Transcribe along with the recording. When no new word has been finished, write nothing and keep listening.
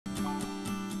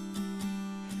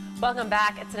Welcome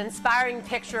back. It's an inspiring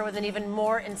picture with an even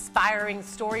more inspiring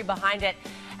story behind it.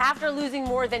 After losing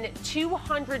more than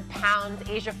 200 pounds,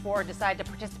 Asia Ford decided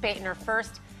to participate in her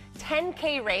first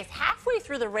 10K race. Halfway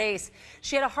through the race,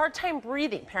 she had a hard time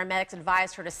breathing. Paramedics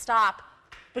advised her to stop,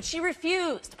 but she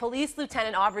refused. Police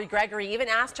Lieutenant Aubrey Gregory even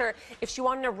asked her if she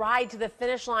wanted to ride to the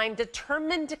finish line.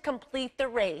 Determined to complete the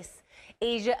race,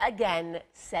 Asia again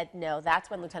said no.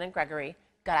 That's when Lieutenant Gregory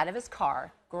got out of his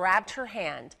car, grabbed her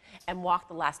hand, and walked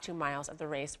the last 2 miles of the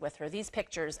race with her. These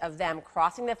pictures of them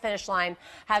crossing the finish line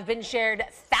have been shared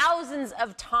thousands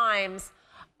of times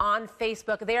on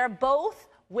Facebook. They are both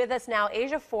with us now,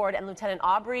 Asia Ford and Lieutenant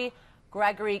Aubrey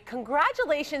Gregory.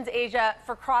 Congratulations, Asia,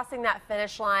 for crossing that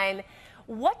finish line.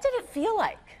 What did it feel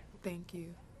like? Thank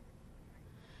you.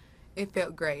 It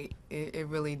felt great. It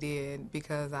really did,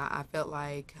 because I felt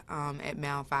like at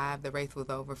mile 5 the race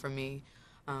was over for me.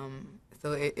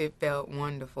 So it felt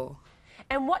wonderful.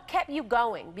 And what kept you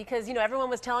going? Because, you know, everyone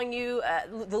was telling you,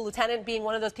 the lieutenant being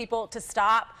one of those people, to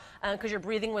stop because your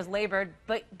breathing was labored,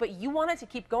 but you wanted to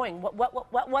keep going.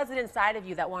 What was it inside of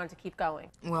you that wanted to keep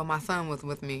going? Well, my son was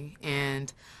with me,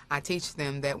 and I teach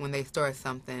them that when they start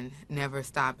something, never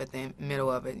stop at the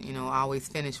middle of it. You know, always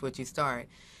finish what you start.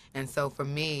 And so for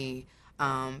me,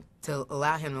 to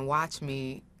allow him to watch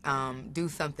me do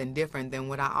something different than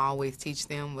what I always teach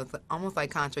them was almost like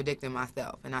contradicting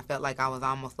myself, and I felt like I was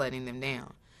almost letting them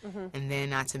down. And then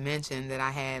not to mention that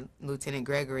I had Lieutenant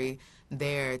Gregory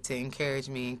there to encourage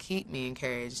me and keep me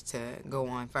encouraged to go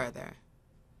on further.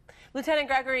 Lieutenant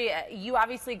Gregory, you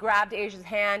obviously grabbed Asia's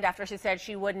hand after she said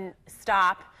she wouldn't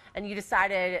stop, and you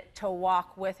decided to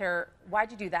walk with her.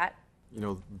 Why'd you do that? You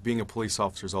know, being a police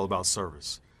officer is all about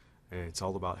service, and it's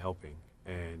all about helping.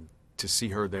 And to see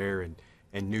her there and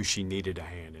knew she needed a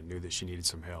hand and knew that she needed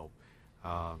some help,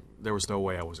 there was no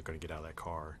way I wasn't going to get out of that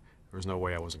car. There was no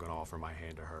way I wasn't going to offer my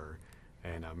hand to her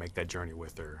and make that journey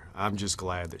with her. I'm just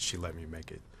glad that she let me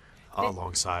make it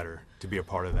alongside her, to be a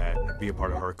part of that and be a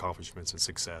part of her accomplishments and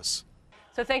success.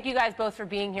 So thank you guys both for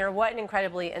being here. What an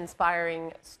incredibly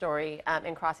inspiring story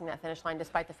in crossing that finish line,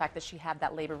 despite the fact that she had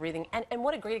that labor breathing. And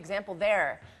what a great example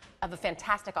there of a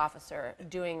fantastic officer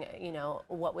doing, you know,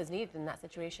 what was needed in that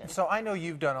situation. So I know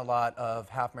you've done a lot of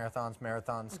half marathons,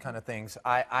 marathons kind of things.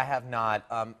 I have not.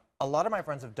 A lot of my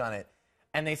friends have done it,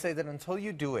 and they say that until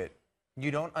you do it, you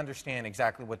don't understand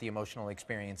exactly what the emotional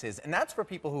experience is. And that's for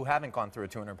people who haven't gone through a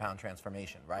 200-pound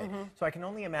transformation, right? So I can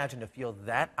only imagine to feel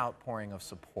that outpouring of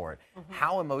support,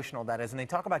 how emotional that is. And they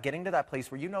talk about getting to that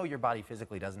place where you know your body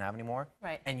physically doesn't have anymore,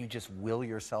 and you just will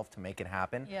yourself to make it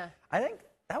happen. Yeah. I think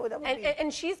that would be...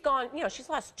 And she's gone, you know, she's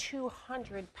lost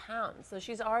 200 pounds. So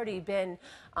she's already been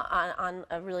on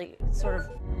a really sort of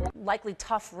likely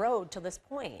tough road to this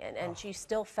point. And she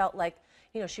still felt like,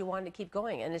 you know, she wanted to keep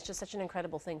going. And it's just such an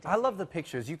incredible thing to see. I love the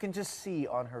pictures. You can just see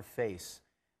on her face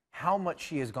how much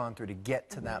she has gone through to get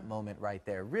to that moment right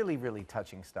there. Really, really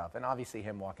touching stuff. And obviously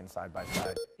him walking side by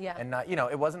side. Yeah. And not, you know,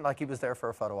 it wasn't like he was there for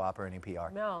a photo op or any PR.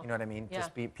 No. You know what I mean? Yeah.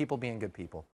 Just people being good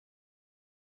people.